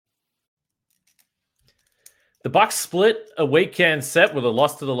The Bucks split a weekend set with a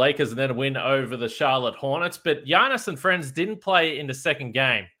loss to the Lakers and then a win over the Charlotte Hornets, but Giannis and friends didn't play in the second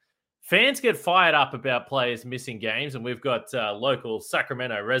game. Fans get fired up about players missing games, and we've got local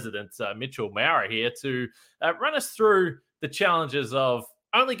Sacramento resident Mitchell Maurer here to run us through the challenges of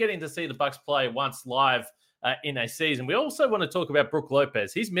only getting to see the Bucks play once live in a season. We also want to talk about Brook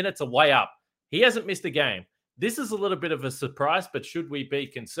Lopez. His minutes are way up. He hasn't missed a game. This is a little bit of a surprise, but should we be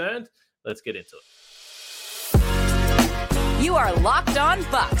concerned? Let's get into it. You are Locked On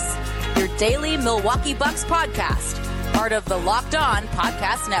Bucks, your daily Milwaukee Bucks podcast, part of the Locked On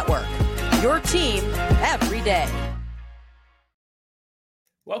Podcast Network, your team every day.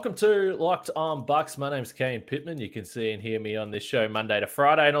 Welcome to Locked On Bucks. My name's Kane Pittman. You can see and hear me on this show Monday to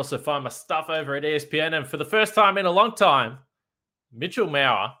Friday, and also find my stuff over at ESPN. And for the first time in a long time, Mitchell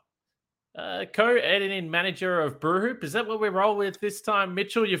Maurer, co-editing manager of Brewhoop. Is that what we roll with this time,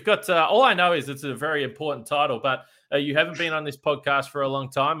 Mitchell? You've got, all I know is it's a very important title, but you haven't been on this podcast for a long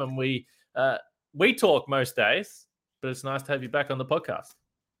time, and we talk most days, but it's nice to have you back on the podcast.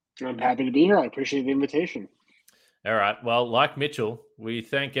 I'm happy to be here. I appreciate the invitation. All right. Well, like Mitchell, we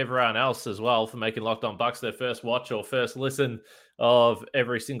thank everyone else as well for making Locked On Bucks their first watch or first listen of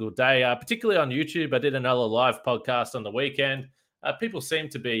every single day, particularly on YouTube. I did another live podcast on the weekend. People seem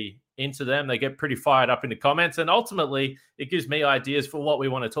to be into them. They get pretty fired up in the comments, and ultimately it gives me ideas for what we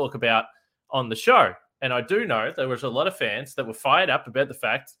want to talk about on the show. And I do know there was a lot of fans that were fired up about the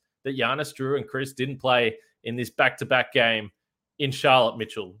fact that Giannis, Drew, and Chris didn't play in this back-to-back game in Charlotte,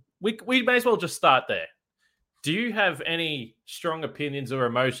 Mitchell. We may as well just start there. Do you have any strong opinions or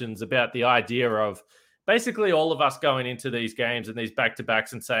emotions about the idea of basically all of us going into these games and these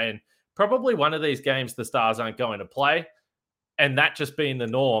back-to-backs and saying probably one of these games the Stars aren't going to play, and that just being the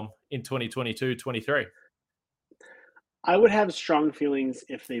norm in 2022-23? I would have strong feelings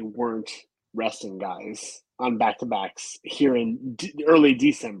if they weren't resting guys on back-to-backs here in early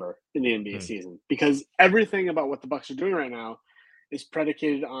December in the NBA season, because everything about what the Bucks are doing right now is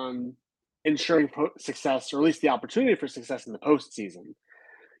predicated on ensuring success, or at least the opportunity for success in the postseason.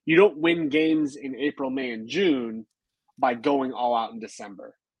 You don't win games in April, May, and June by going all out in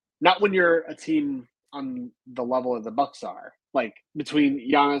December. Not when you're a team on the level of the Bucks are. Like between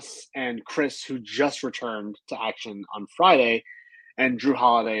Giannis and Chris, who just returned to action on Friday, and Drew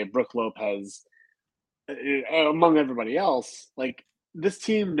Holiday, Brook Lopez, among everybody else, like this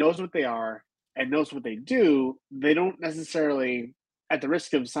team knows what they are and knows what they do. They don't necessarily, at the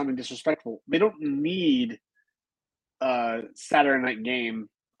risk of sounding disrespectful, they don't need a Saturday night game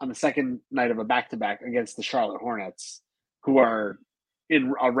on the second night of a back-to-back against the Charlotte Hornets, who are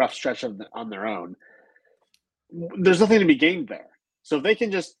in a rough stretch on their own. There's nothing to be gained there. So if they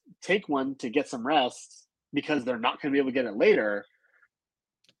can just take one to get some rest because they're not going to be able to get it later,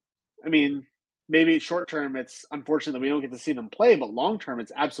 I mean, maybe short term it's unfortunate that we don't get to see them play, but long term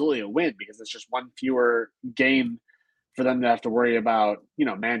it's absolutely a win because it's just one fewer game for them to have to worry about,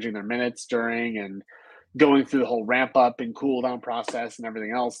 managing their minutes during and going through the whole ramp up and cool down process and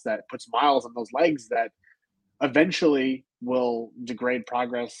everything else that puts miles on those legs that eventually will degrade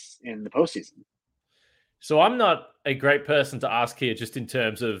progress in the postseason. So I'm not a great person to ask here just in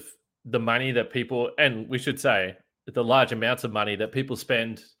terms of the money that people, and we should say the large amounts of money that people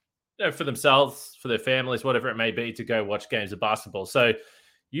spend for themselves, for their families, whatever it may be, to go watch games of basketball. So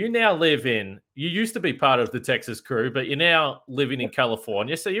you used to be part of the Texas crew, but you're now living in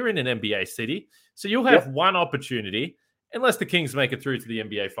California. So you're in an NBA city. So you'll have one opportunity, unless the Kings make it through to the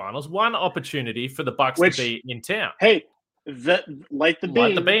NBA Finals, one opportunity for the Bucks to be in town. Hey, light the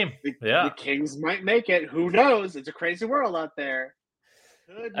beam. The Kings might make it. Who knows? It's a crazy world out there.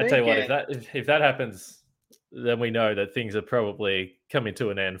 I tell you what, if that happens, then we know that things are probably coming to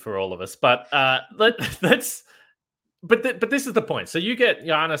an end for all of us. But but this is the point. So you get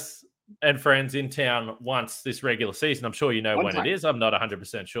Giannis and friends in town once this regular season. I'm sure you know when it is. I'm not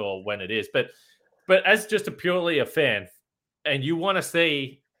 100% sure when it is. But as just purely a fan, and you want to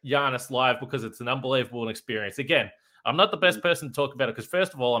see Giannis live because it's an unbelievable experience. Again, I'm not the best person to talk about it because,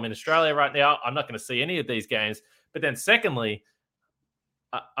 first of all, I'm in Australia right now. I'm not going to see any of these games. But then secondly,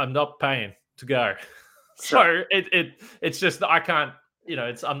 I'm not paying to go. So it's just I can't,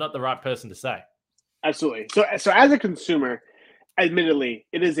 I'm not the right person to say. Absolutely. So as a consumer, admittedly,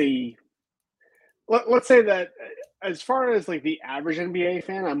 it is let's say that as far as like the average NBA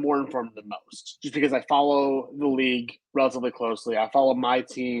fan, I'm more informed than most, just because I follow the league relatively closely. I follow my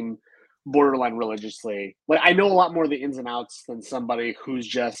team borderline religiously. Like I know a lot more of the ins and outs than somebody who's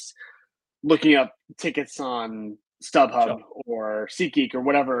just looking up tickets on StubHub or SeatGeek or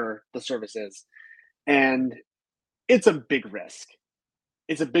whatever the service is. And it's a big risk.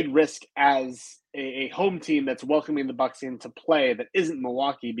 it's a big risk as a home team that's welcoming the Bucks in to play that isn't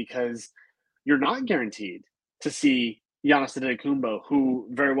Milwaukee, because you're not guaranteed to see Giannis Antetokounmpo, who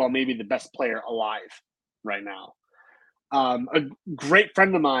very well may be the best player alive right now. A great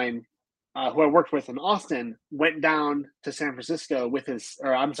friend of mine who I worked with in Austin went down to San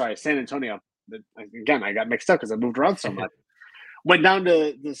Antonio. Again, I got mixed up because I moved around so much. Went down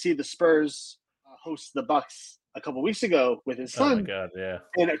to see the Spurs host the Bucks a couple weeks ago with his son. Oh my God, yeah.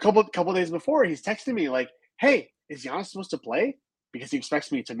 And a couple days before, he's texting me like, "Hey, is Giannis supposed to play? Because he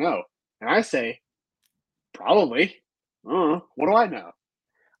expects me to know." And I say, "Probably. What do I know?"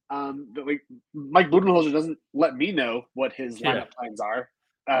 But like Mike Budenholzer doesn't let me know what his lineup plans are.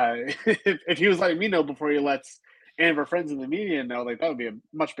 If he was letting me know before he lets any of our friends in the media know, like that would be a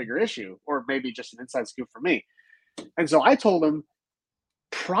much bigger issue, or maybe just an inside scoop for me. And so I told him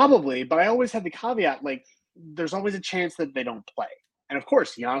probably, but I always had the caveat, like, there's always a chance that they don't play. And of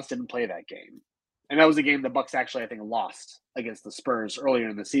course, Giannis didn't play that game. And that was a game the Bucks actually, I think, lost against the Spurs earlier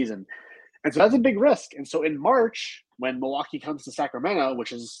in the season. And so that's a big risk. And so in March, when Milwaukee comes to Sacramento,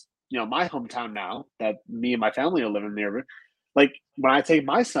 which is, my hometown now that me and my family are living near, like when I take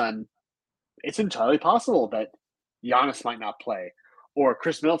my son, it's entirely possible that Giannis might not play, or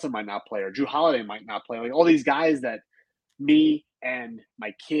Chris Middleton might not play, or Drew Holiday might not play. Like all these guys that me and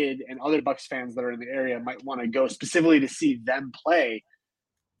my kid and other Bucks fans that are in the area might want to go specifically to see them play,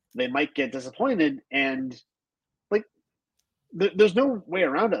 they might get disappointed. And like, there's no way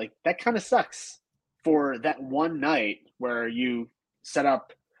around it. Like that kind of sucks for that one night where you set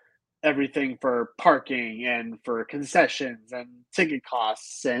up everything for parking and for concessions and ticket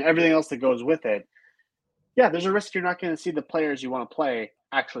costs and everything else that goes with it. Yeah, there's a risk you're not going to see the players you want to play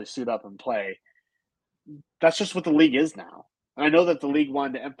actually suit up and play. That's just what the league is now. And I know that the league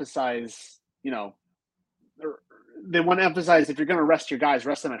wanted to emphasize, they want to emphasize if you're going to rest your guys,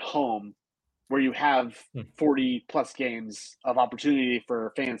 rest them at home where you have 40 plus games of opportunity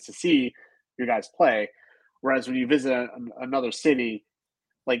for fans to see your guys play. Whereas when you visit another city,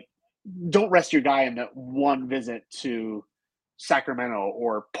 like, don't rest your guy in that one visit to Sacramento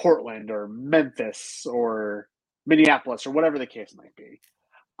or Portland or Memphis or Minneapolis or whatever the case might be.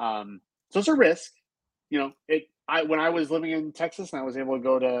 So it's a risk. When I was living in Texas and I was able to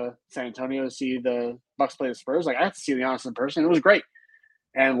go to San Antonio to see the Bucks play the Spurs, like I had to see the Giannis in person. It was great.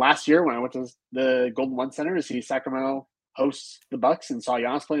 And last year when I went to the Golden One Center to see Sacramento host the Bucks and saw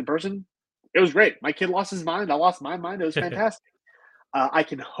Giannis play in person, it was great. My kid lost his mind. I lost my mind. It was fantastic. I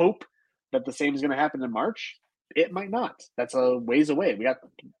can hope that the same is going to happen in March. It might not. That's a ways away. We got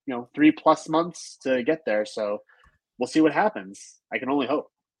 3+ months to get there. So we'll see what happens. I can only hope.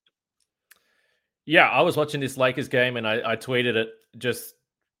 Yeah, I was watching this Lakers game and I tweeted it, just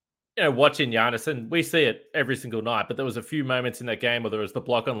watching Giannis, and we see it every single night, but there was a few moments in that game where there was the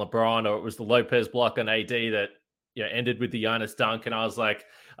block on LeBron or it was the Lopez block on AD that ended with the Giannis dunk, and I was like,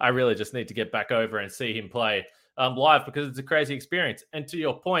 I really just need to get back over and see him play live because it's a crazy experience. And to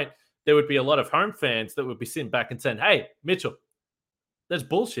your point, there would be a lot of home fans that would be sitting back and saying, "Hey, Mitchell, that's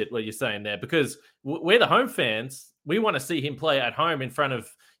bullshit what you're saying there, because we're the home fans. We want to see him play at home in front of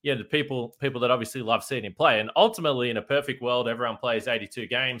the people that obviously love seeing him play." And ultimately, in a perfect world, everyone plays 82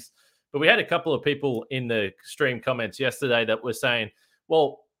 games. But we had a couple of people in the stream comments yesterday that were saying,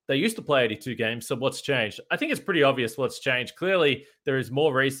 well, they used to play 82 games, so what's changed? I think it's pretty obvious what's changed. Clearly, there is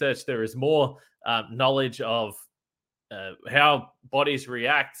more research. There is more knowledge of how bodies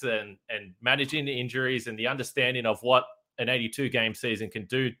react and managing the injuries and the understanding of what an 82-game season can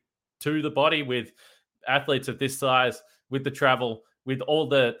do to the body with athletes of this size, with the travel, with all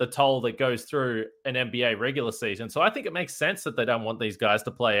the toll that goes through an NBA regular season. So I think it makes sense that they don't want these guys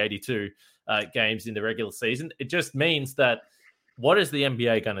to play 82 games in the regular season. It just means that what is the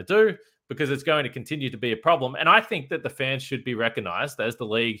NBA going to do? Because it's going to continue to be a problem. And I think that the fans should be recognized as the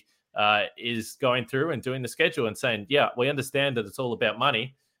league is going through and doing the schedule and saying, yeah, we understand that it's all about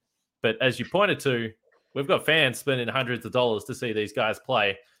money. But as you pointed to, we've got fans spending hundreds of dollars to see these guys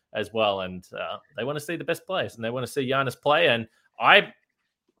play as well. And they want to see the best players and they want to see Giannis play. And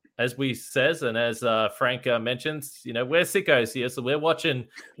as we says, and as Frank mentions, we're sickos here. So we're watching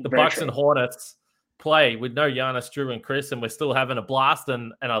the Bucks and Hornets play with no Giannis, Drew, and Chris, and we're still having a blast.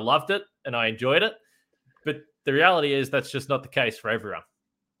 And I loved it and I enjoyed it. But the reality is that's just not the case for everyone.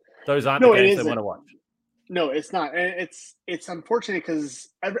 Those aren't the games they want to watch. No, it's not. And it's unfortunate because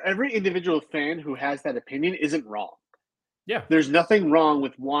every individual fan who has that opinion isn't wrong. Yeah. There's nothing wrong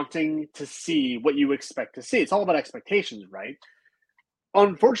with wanting to see what you expect to see. It's all about expectations, right?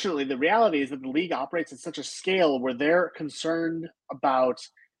 Unfortunately, the reality is that the league operates at such a scale where they're concerned about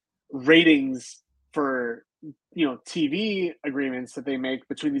ratings for TV agreements that they make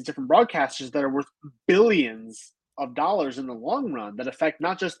between these different broadcasters that are worth billions of dollars in the long run that affect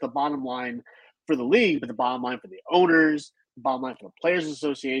not just the bottom line for the league, but the bottom line for the owners, the bottom line for the Players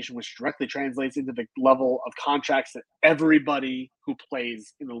Association, which directly translates into the level of contracts that everybody who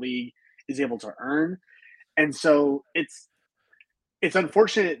plays in the league is able to earn. And so it's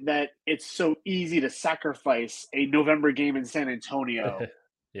unfortunate that it's so easy to sacrifice a November game in San Antonio,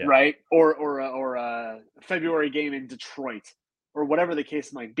 Yeah. right? Or a February game in Detroit, or whatever the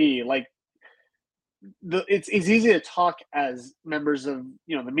case might be. Like it's easy to talk as members of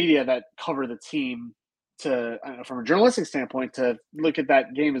the media that cover the team to from a journalistic standpoint to look at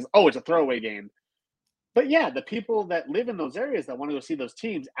that game as, oh, it's a throwaway game. But yeah, the people that live in those areas that want to go see those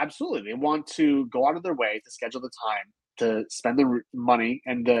teams, absolutely, they want to go out of their way to schedule the time, to spend the money,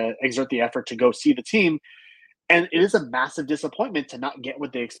 and to exert the effort to go see the team. And it is a massive disappointment to not get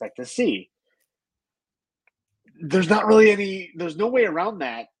what they expect to see. There's no way around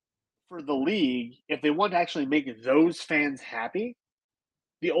that for the league. If they want to actually make those fans happy,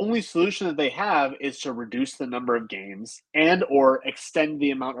 the only solution that they have is to reduce the number of games and or extend the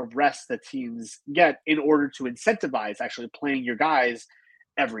amount of rest that teams get in order to incentivize actually playing your guys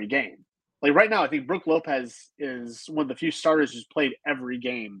every game. Like right now, I think Brook Lopez is one of the few starters who's played every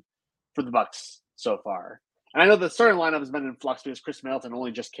game for the Bucks so far. And I know the starting lineup has been in flux because Chris Middleton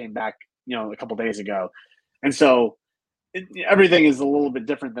only just came back, a couple days ago. And so everything is a little bit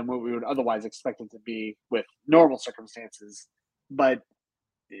different than what we would otherwise expect it to be with normal circumstances. But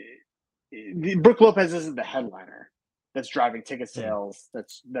Brook Lopez isn't the headliner that's driving ticket sales,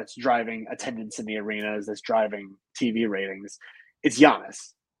 that's driving attendance in the arenas, that's driving TV ratings. It's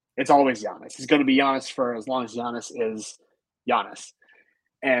Giannis. It's always Giannis. It's going to be Giannis for as long as Giannis is Giannis.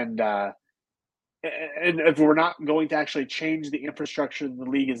 And if we're not going to actually change the infrastructure the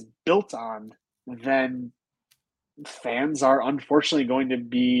league is built on, then fans are unfortunately going to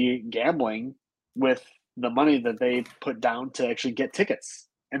be gambling with the money that they put down to actually get tickets.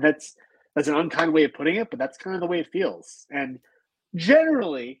 And that's an unkind way of putting it, but that's kind of the way it feels. And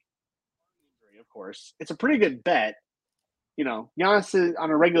generally, of course, it's a pretty good bet. Giannis is, on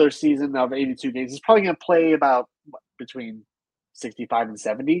a regular season of 82 games, is probably going to play about between 65 and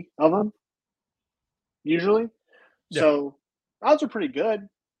 70 of them, usually. Yeah. So odds are pretty good.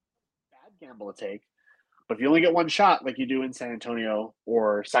 Bad gamble to take. But if you only get one shot, like you do in San Antonio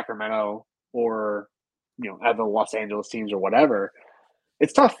or Sacramento or at the Los Angeles teams or whatever,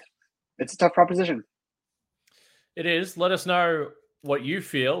 it's tough. It's a tough proposition. It is. Let us know what you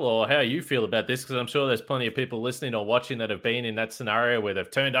feel or how you feel about this, because I'm sure there's plenty of people listening or watching that have been in that scenario where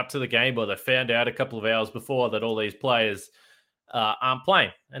they've turned up to the game or they found out a couple of hours before that all these players aren't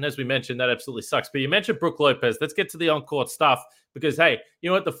playing. And as we mentioned, that absolutely sucks. But you mentioned Brook Lopez. Let's get to the on-court stuff, because, hey, you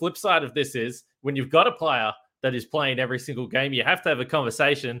know what the flip side of this is? When you've got a player that is playing every single game, you have to have a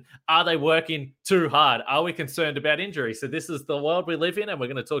conversation. Are they working too hard? Are we concerned about injury? So this is the world we live in, and we're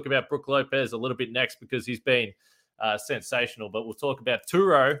going to talk about Brook Lopez a little bit next because he's been sensational. But we'll talk about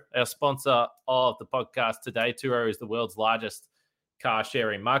Turo, our sponsor of the podcast today. Turo is the world's largest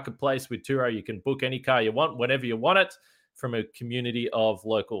car-sharing marketplace. With Turo, you can book any car you want whenever you want it from a community of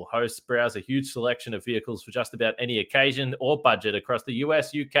local hosts. Browse a huge selection of vehicles for just about any occasion or budget across the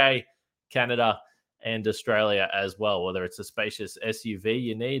US, UK, Canada, and Australia as well. Whether it's a spacious SUV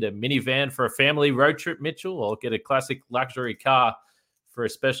you need, a minivan for a family road trip, Mitchell, or get a classic luxury car for a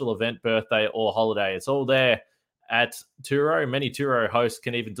special event, birthday, or holiday. It's all there at Turo. Many Turo hosts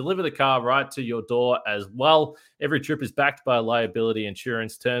can even deliver the car right to your door as well. Every trip is backed by liability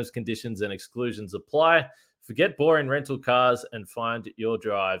insurance. Terms, conditions, and exclusions apply. Forget boring rental cars and find your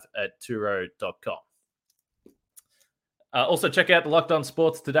drive at Turo.com. Also, check out the Locked On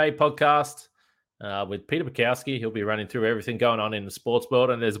Sports Today podcast with Peter Bukowski. He'll be running through everything going on in the sports world.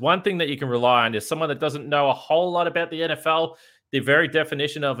 And there's one thing that you can rely on. There's someone that doesn't know a whole lot about the NFL. The very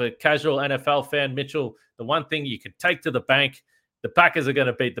definition of a casual NFL fan, Mitchell, the one thing you could take to the bank, the Packers are going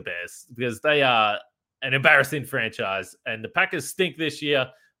to beat the Bears because they are an embarrassing franchise. And the Packers stink this year,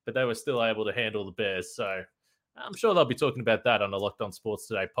 but they were still able to handle the Bears. So I'm sure they'll be talking about that on the Locked On Sports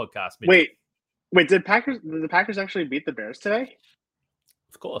Today podcast. Mitchell. Wait, did the Packers actually beat the Bears today?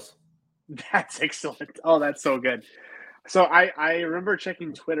 Of course. That's excellent. Oh, that's so good. So I remember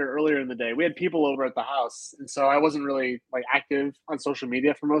checking Twitter earlier in the day. We had people over at the house, and so I wasn't really active on social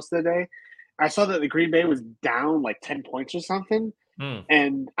media for most of the day. I saw that the Green Bay was down 10 points or something.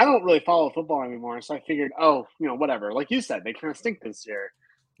 And I don't really follow football anymore, so I figured, whatever. Like you said, they kind of stink this year.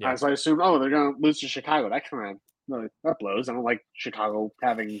 Yeah. So I assumed, they're going to lose to Chicago. That kind of that blows. I don't like Chicago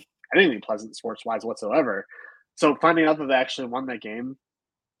having anything pleasant sports-wise whatsoever. So finding out that they actually won that game,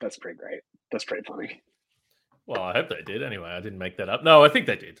 that's pretty great. That's pretty funny. Well, I hope they did. Anyway, I didn't make that up. No, I think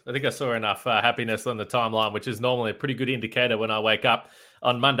they did. I think I saw enough happiness on the timeline, which is normally a pretty good indicator when I wake up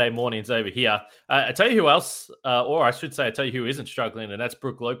on Monday mornings over here. I tell you who else, or I should say, I tell you who isn't struggling, and that's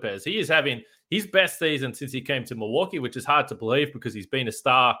Brook Lopez. He is having his best season since he came to Milwaukee, which is hard to believe because he's been a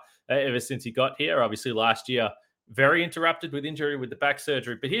star ever since he got here. Obviously, last year, very interrupted with injury with the back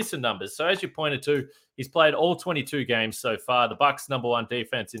surgery. But here's some numbers. So as you pointed to, he's played all 22 games so far. The Bucks' number one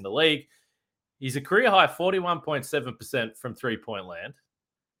defense in the league. He's a career high 41.7% from three-point land.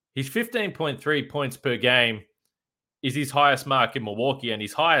 His 15.3 points per game is his highest mark in Milwaukee and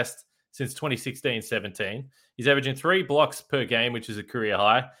his highest since 2016-17. He's averaging 3 blocks per game, which is a career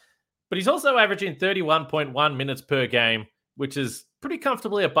high. But he's also averaging 31.1 minutes per game, which is pretty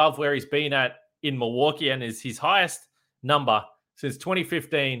comfortably above where he's been at in Milwaukee and is his highest number since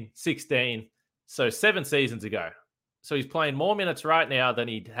 2015-16, so 7 seasons ago. So he's playing more minutes right now than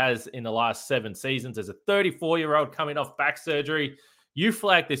he has in the last 7 seasons as a 34-year-old coming off back surgery. You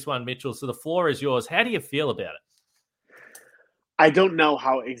flagged this one, Mitchell, so the floor is yours. How do you feel about it? I don't know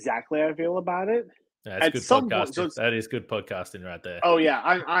how exactly I feel about it. That's good podcasting. That is good podcasting right there. Oh, yeah.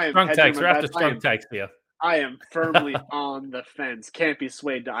 I am strong takes. We're after strong takes here. I am firmly on the fence. Can't be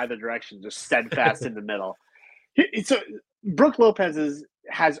swayed to either direction. Just steadfast in the middle. So Brook Lopez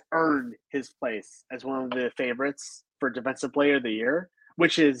has earned his place as one of the favorites for Defensive Player of the Year,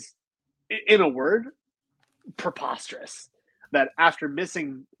 which is, in a word, preposterous. That after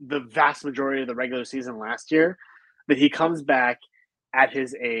missing the vast majority of the regular season last year, that he comes back at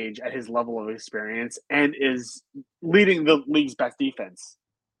his age, at his level of experience, and is leading the league's best defense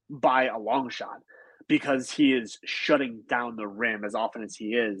by a long shot because he is shutting down the rim as often as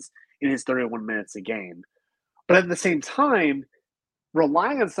he is in his 31 minutes a game. But at the same time,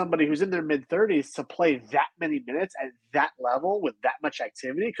 relying on somebody who's in their mid-30s to play that many minutes at that level with that much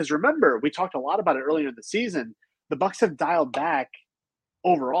activity. Because remember, we talked a lot about it earlier in the season. The Bucks have dialed back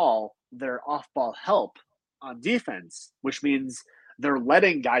overall their off-ball help on defense, which means they're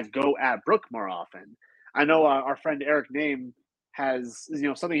letting guys go at Brook more often. I know our friend Eric Name has,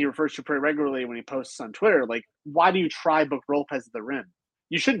 something he refers to pretty regularly when he posts on Twitter, like, why do you try Brook Lopez at the rim?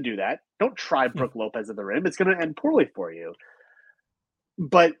 You shouldn't do that. Don't try Brook Lopez at the rim. It's going to end poorly for you.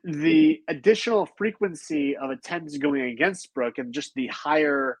 But the additional frequency of attempts going against Brook and just the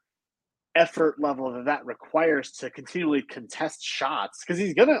higher effort level that requires to continually contest shots, because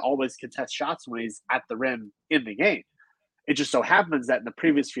he's going to always contest shots when he's at the rim in the game. It just so happens that in the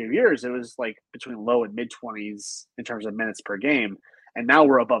previous few years, it was like between low and mid-20s in terms of minutes per game. And now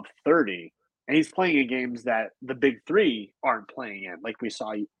we're above 30. And he's playing in games that the big three aren't playing in, like we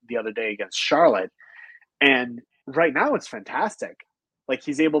saw the other day against Charlotte. And right now it's fantastic. Like,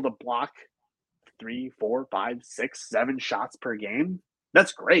 he's able to block 3, 4, 5, 6, 7 shots per game.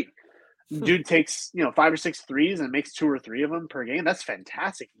 That's great. Dude takes, 5 or 6 threes and makes 2 or 3 of them per game. That's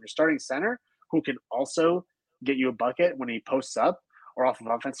fantastic. If you're starting center who can also get you a bucket when he posts up or off of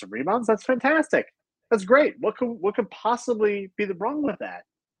offensive rebounds, that's fantastic. That's great. What could possibly be wrong with that?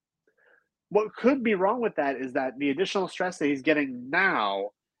 What could be wrong with that is that the additional stress that he's getting now,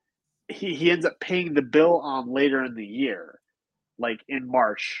 he ends up paying the bill on later in the year. Like in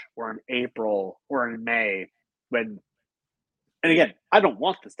March or in April or in May, and again, I don't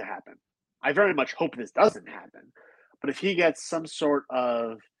want this to happen. I very much hope this doesn't happen. But if he gets some sort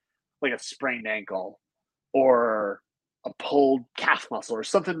of like a sprained ankle or a pulled calf muscle or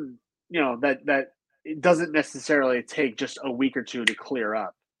something, that it doesn't necessarily take just a week or two to clear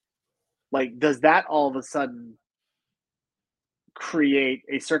up, like, does that all of a sudden create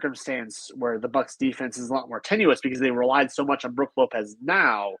a circumstance where the Bucks defense is a lot more tenuous because they relied so much on Brook Lopez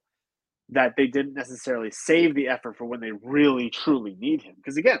now that they didn't necessarily save the effort for when they really truly need him?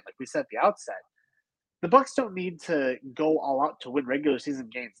 Because again, like we said at the outset, the Bucks don't need to go all out to win regular season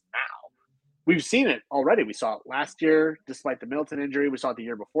games now. We've seen it already. We saw it last year, despite the Middleton injury. We saw it the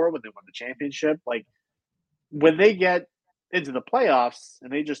year before when they won the championship. Like, when they get into the playoffs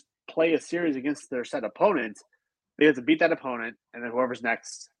and they just play a series against their set opponents, they have to beat that opponent, and then whoever's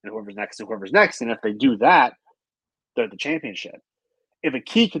next, and whoever's next, and whoever's next. And if they do that, they're at the championship. If a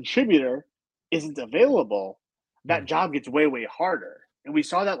key contributor isn't available, that job gets way, way harder. And we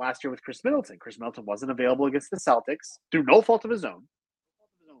saw that last year with Chris Middleton. Chris Middleton wasn't available against the Celtics through no fault of his own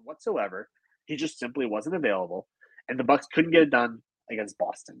whatsoever. He just simply wasn't available. And the Bucks couldn't get it done against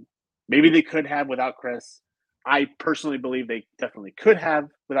Boston. Maybe they could have without Chris. I personally believe they definitely could have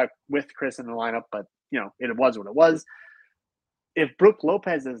with Chris in the lineup, but it was what it was. If Brook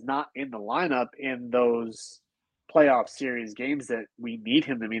Lopez is not in the lineup in those playoff series games that we need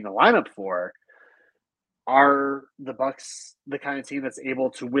him to be in the lineup for, are the Bucks the kind of team that's able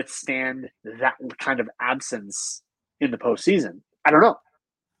to withstand that kind of absence in the postseason? I don't know.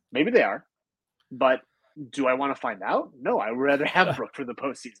 Maybe they are, but do I want to find out? No, I would rather have Brook for the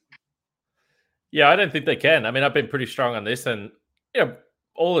postseason. Yeah, I don't think they can. I mean, I've been pretty strong on this, and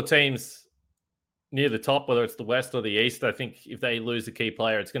all the teams near the top, whether it's the West or the East, I think if they lose a key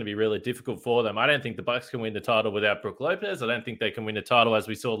player, it's going to be really difficult for them. I don't think the Bucks can win the title without Brook Lopez. I don't think they can win the title, as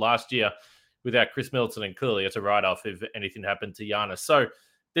we saw last year, without Chris Middleton, and clearly it's a write-off if anything happened to Giannis. So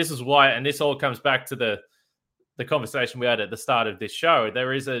this is why, and this all comes back to the conversation we had at the start of this show.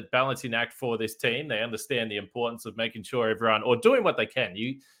 There is a balancing act for this team. They understand the importance of making sure everyone, or doing what they can.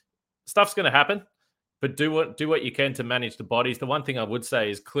 Stuff's going to happen, but do what you can to manage the bodies. The one thing I would say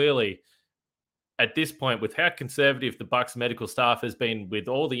is clearly at this point, with how conservative the Bucks medical staff has been with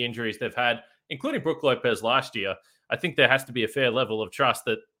all the injuries they've had, including Brook Lopez last year, I think there has to be a fair level of trust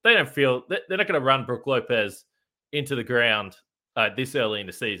that they don't feel they're not going to run Brook Lopez into the ground this early in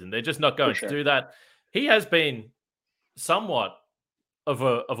the season. They're just not going to do that. He has been somewhat of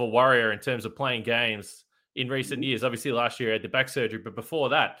a warrior in terms of playing games in recent years. Obviously, last year he had the back surgery, but before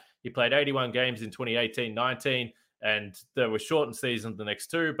that, he played 81 games in 2018-19, and there were shortened seasons the next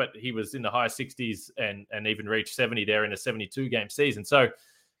two, but he was in the high 60s and even reached 70 there in a 72-game season. So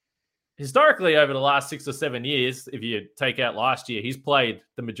historically, over the last 6 or 7 years, if you take out last year, he's played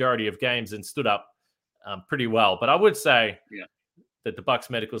the majority of games and stood up pretty well. But I would say that the Bucks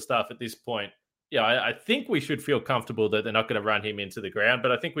medical staff at this point, I think we should feel comfortable that they're not going to run him into the ground.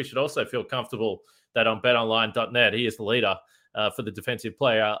 But I think we should also feel comfortable that on betonline.net, he is the leader for the Defensive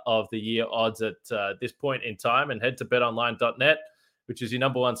Player of the Year odds at this point in time. And head to betonline.net, which is your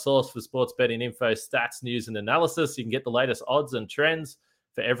number one source for sports betting info, stats, news, and analysis. You can get the latest odds and trends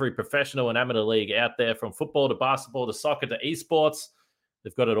for every professional and amateur league out there, from football to basketball to soccer to esports.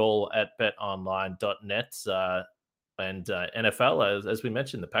 They've got it all at betonline.net. And NFL, as we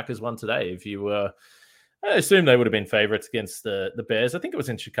mentioned, the Packers won today. I assume they would have been favorites against the Bears. I think it was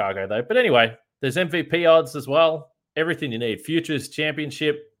in Chicago, though. But anyway, there's MVP odds as well. Everything you need. Futures,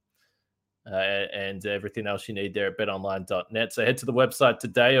 championship, and everything else you need there at betonline.net. So head to the website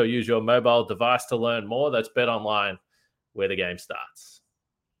today or use your mobile device to learn more. That's BetOnline, where the game starts.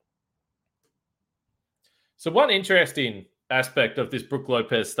 So one interesting aspect of this Brook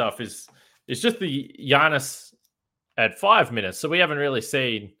Lopez stuff is just the Giannis at 5 minutes. So we haven't really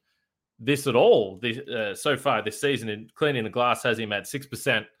seen this at all so far this season. And Cleaning the Glass has him at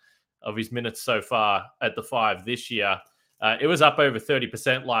 6% of his minutes so far at the 5 this year. It was up over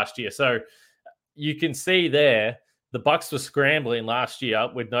 30% last year. So you can see there, the Bucks were scrambling last year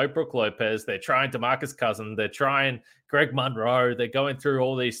with no Brook Lopez. They're trying DeMarcus Cousins. They're trying Greg Monroe. They're going through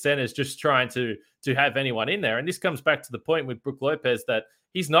all these centers, just trying to have anyone in there. And this comes back to the point with Brook Lopez that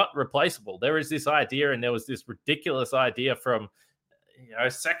he's not replaceable. There is this idea, and there was this ridiculous idea from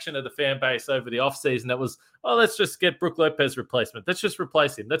a section of the fan base over the offseason that was, let's just get Brook Lopez replacement. Let's just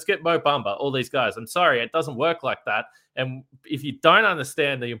replace him. Let's get Mo Bamba, all these guys. I'm sorry, it doesn't work like that. And if you don't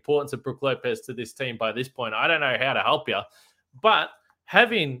understand the importance of Brook Lopez to this team by this point, I don't know how to help you. But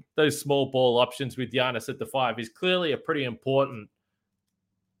having those small ball options with Giannis at the 5 is clearly a pretty important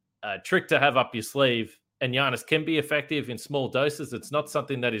trick to have up your sleeve. And Giannis can be effective in small doses. It's not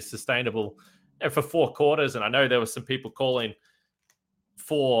something that is sustainable for 4 quarters. And I know there were some people calling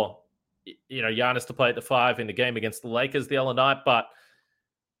for Giannis to play at the 5 in the game against the Lakers the other night. But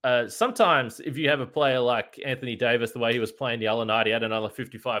sometimes if you have a player like Anthony Davis, the way he was playing the other night, he had another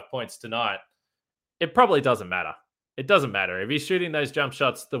 55 points tonight. It probably doesn't matter. It doesn't matter. If he's shooting those jump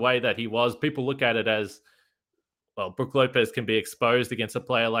shots the way that he was, people look at it as, well, Brook Lopez can be exposed against a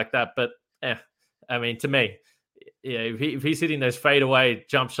player like that. But I mean, to me, if he's hitting those fadeaway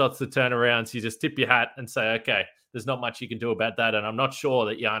jump shots, the turnarounds, you just tip your hat and say, okay, there's not much you can do about that. And I'm not sure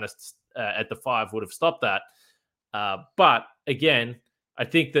that Giannis at the 5 would have stopped that. But again, I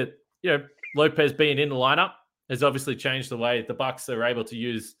think that Lopez being in the lineup has obviously changed the way the Bucks are able to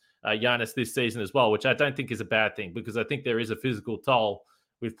use Giannis this season as well, which I don't think is a bad thing, because I think there is a physical toll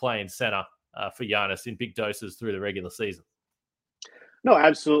with playing center for Giannis in big doses through the regular season. No,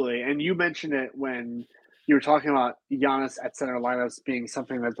 absolutely. And you mentioned it when you were talking about Giannis at center lineups being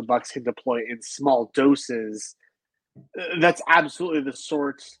something that the Bucks can deploy in small doses. That's absolutely the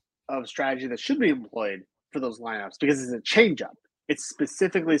sort of strategy that should be employed for those lineups, because it's a changeup. It's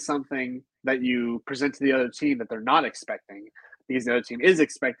specifically something that you present to the other team that they're not expecting, because the other team is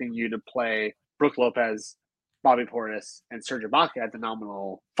expecting you to play Brook Lopez, Bobby Portis, and Serge Ibaka at the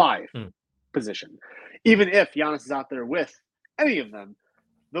nominal 5 position. Even if Giannis is out there with any of them,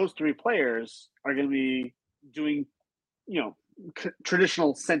 those 3 players are going to be doing,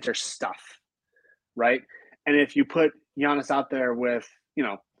 traditional center stuff. right? And if you put Giannis out there with,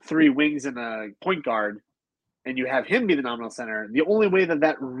 3 wings and a point guard, and you have him be the nominal center, the only way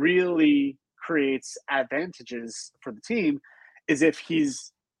that really creates advantages for the team is if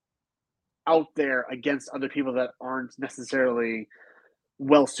he's out there against other people that aren't necessarily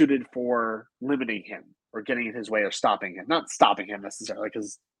well suited for limiting him or getting in his way or stopping him. Not stopping him necessarily,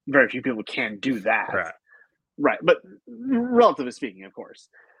 because very few people can do that. Right. But relatively speaking, of course,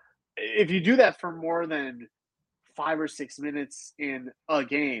 if you do that for more than 5 or 6 minutes in a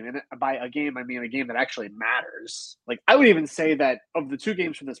game, and by a game, I mean a game that actually matters. Like, I would even say that of the 2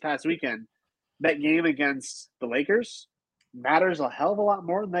 games from this past weekend, that game against the Lakers matters a hell of a lot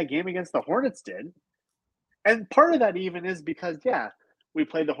more than that game against the Hornets did. And part of that even is because, we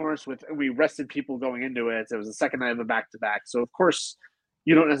played the Hornets we rested people going into it. It was the second night of a back-to-back. So, of course,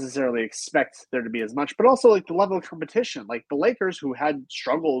 you don't necessarily expect there to be as much, but also like the level of competition. Like the Lakers, who had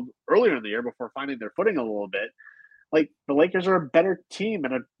struggled earlier in the year before finding their footing a little bit, like the Lakers are a better team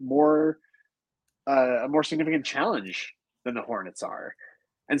and a more significant challenge than the Hornets are.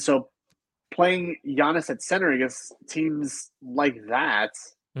 And so playing Giannis at center against teams like that,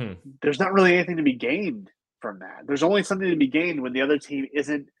 there's not really anything to be gained from that. There's only something to be gained when the other team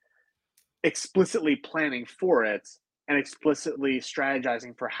isn't explicitly planning for it and explicitly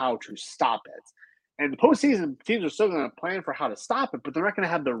strategizing for how to stop it. And the postseason, teams are still going to plan for how to stop it, but they're not going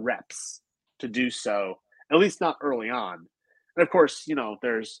to have the reps to do so, at least not early on. And of course,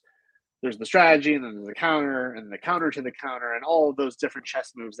 there's the strategy, and then there's the counter, and the counter to the counter, and all of those different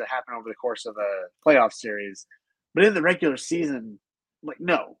chess moves that happen over the course of a playoff series. But in the regular season,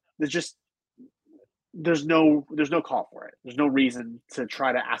 no, there's no call for it. There's no reason to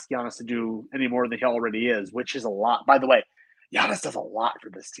try to ask Giannis to do any more than he already is, which is a lot. By the way, Giannis does a lot for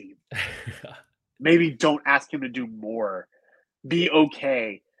this team. Maybe don't ask him to do more. Be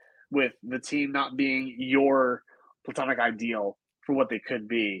okay with the team not being your platonic ideal for what they could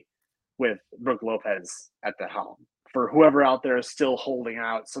be with Brook Lopez at the helm. For whoever out there is still holding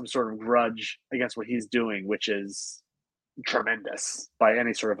out some sort of grudge against what he's doing, which is tremendous by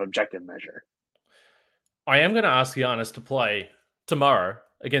any sort of objective measure. I am going to ask Giannis to play tomorrow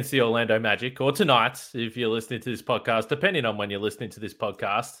against the Orlando Magic, or tonight, if you're listening to this podcast, depending on when you're listening to this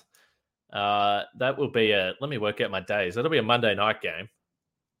podcast. That will be let me work out my days. That'll be a Monday night game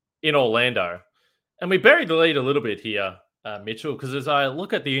in Orlando. And we buried the lead a little bit here, Mitchell, because as I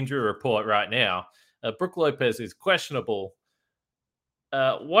look at the injury report right now, Brook Lopez is questionable.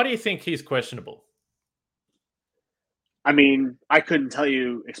 Why do you think he's questionable? I mean, I couldn't tell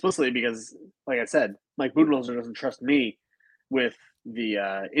you explicitly because, like I said, Mike Budenholzer doesn't trust me with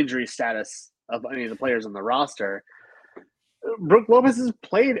the injury status of any of the players on the roster. Brook Lopez has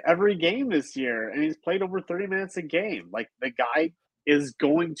played every game this year, and he's played over 30 minutes a game. Like, the guy is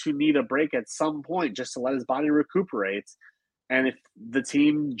going to need a break at some point just to let his body recuperate. And if the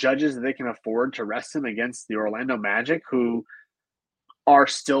team judges that they can afford to rest him against the Orlando Magic, who are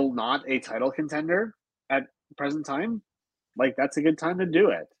still not a title contender at the present time, like, that's a good time to do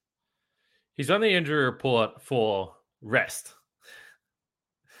it. He's on the injury report for rest.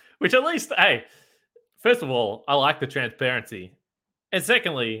 Which at least, hey, first of all, I like the transparency. And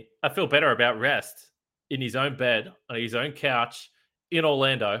secondly, I feel better about rest in his own bed, on his own couch in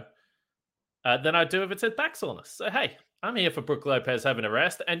Orlando, than I do if it said back soreness. So, hey, I'm here for Brook Lopez having a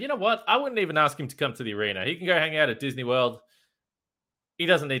rest. And you know what? I wouldn't even ask him to come to the arena. He can go hang out at Disney World. He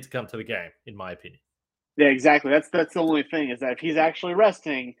doesn't need to come to the game, in my opinion. Yeah, exactly. That's the only thing, is that if he's actually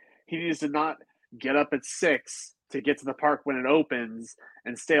resting, he needs to not get up at 6 to get to the park when it opens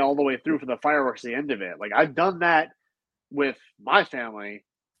and stay all the way through for the fireworks at the end of it. Like, I've done that with my family,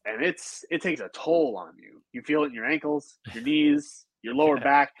 and it takes a toll on you. You feel it in your ankles, your knees, your lower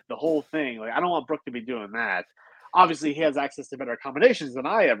back, the whole thing. Like, I don't want Brook to be doing that. Obviously, he has access to better accommodations than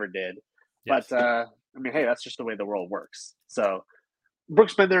I ever did. Yes. But, I mean, hey, that's just the way the world works. So,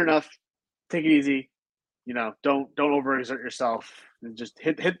 Brook's been there enough. Take it easy. Don't overexert yourself. And just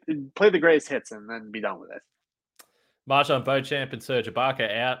play the greatest hits and then be done with it. Marjon Beauchamp and Serge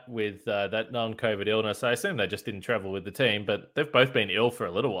Ibaka out with that non-COVID illness. I assume they just didn't travel with the team, but they've both been ill for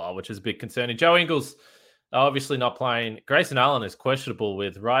a little while, which is a bit concerning. Joe Ingles obviously not playing. Grayson Allen is questionable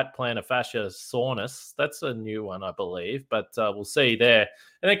with right plantar fascia soreness. That's a new one, I believe, but we'll see there.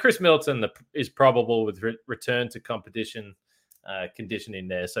 And then Chris Middleton is probable with return to competition conditioning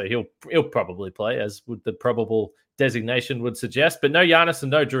there, so he'll probably play, as would the probable designation would suggest. But no Giannis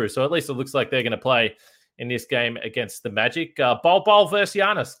and no Drew, so at least it looks like they're going to play in this game against the Magic. Bol versus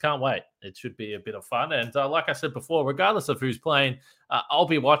Giannis. Can't wait. It should be a bit of fun. And like I said before, regardless of who's playing, I'll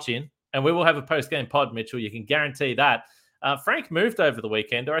be watching, and we will have a post-game pod, Mitchell. You can guarantee that. Frank moved over the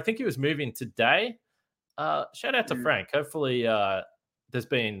weekend, or I think he was moving today. Shout out to Frank. Hopefully there's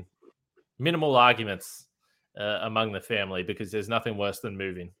been minimal arguments among the family, because there's nothing worse than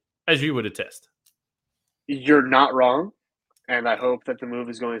moving, as you would attest. You're not wrong, and I hope that the move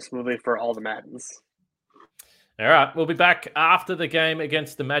is going smoothly for all the Maddens. All right, we'll be back after the game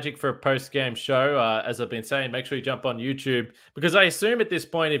against the Magic for a post-game show. As I've been saying, make sure you jump on YouTube, because I assume at this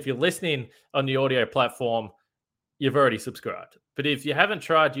point, if you're listening on the audio platform, you've already subscribed. But if you haven't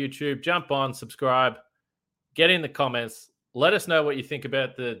tried YouTube, jump on, subscribe, get in the comments. Let us know what you think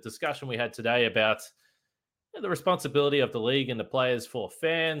about the discussion we had today about the responsibility of the league and the players for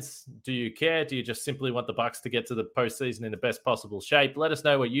fans. Do you care? Do you just simply want the Bucks to get to the postseason in the best possible shape? Let us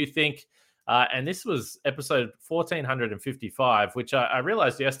know what you think. And this was episode 1455, which I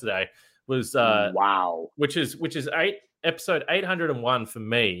realized yesterday was wow, which is episode 801 for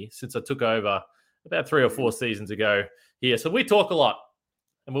me, since I took over about 3 or 4 seasons ago here. So we talk a lot,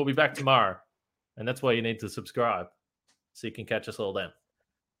 and we'll be back tomorrow, and that's why you need to subscribe so you can catch us all then.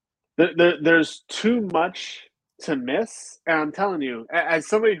 There's too much to miss, and I'm telling you, as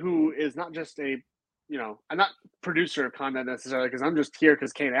somebody who is not just I'm not producer of content necessarily, because I'm just here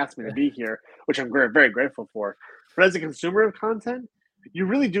because Kane asked me to be here, which I'm very, very grateful for. But as a consumer of content, you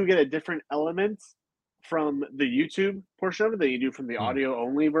really do get a different element from the YouTube portion of it than you do from the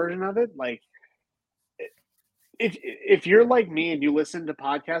audio-only version of it. Like, if you're like me and you listen to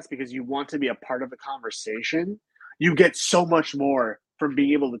podcasts because you want to be a part of the conversation, you get so much more from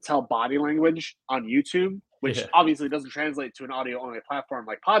being able to tell body language on YouTube, which obviously doesn't translate to an audio-only platform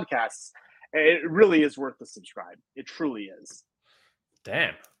like podcasts. It really is worth the subscribe. It truly is.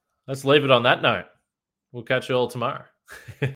 Damn. Let's leave it on that note. We'll catch you all tomorrow.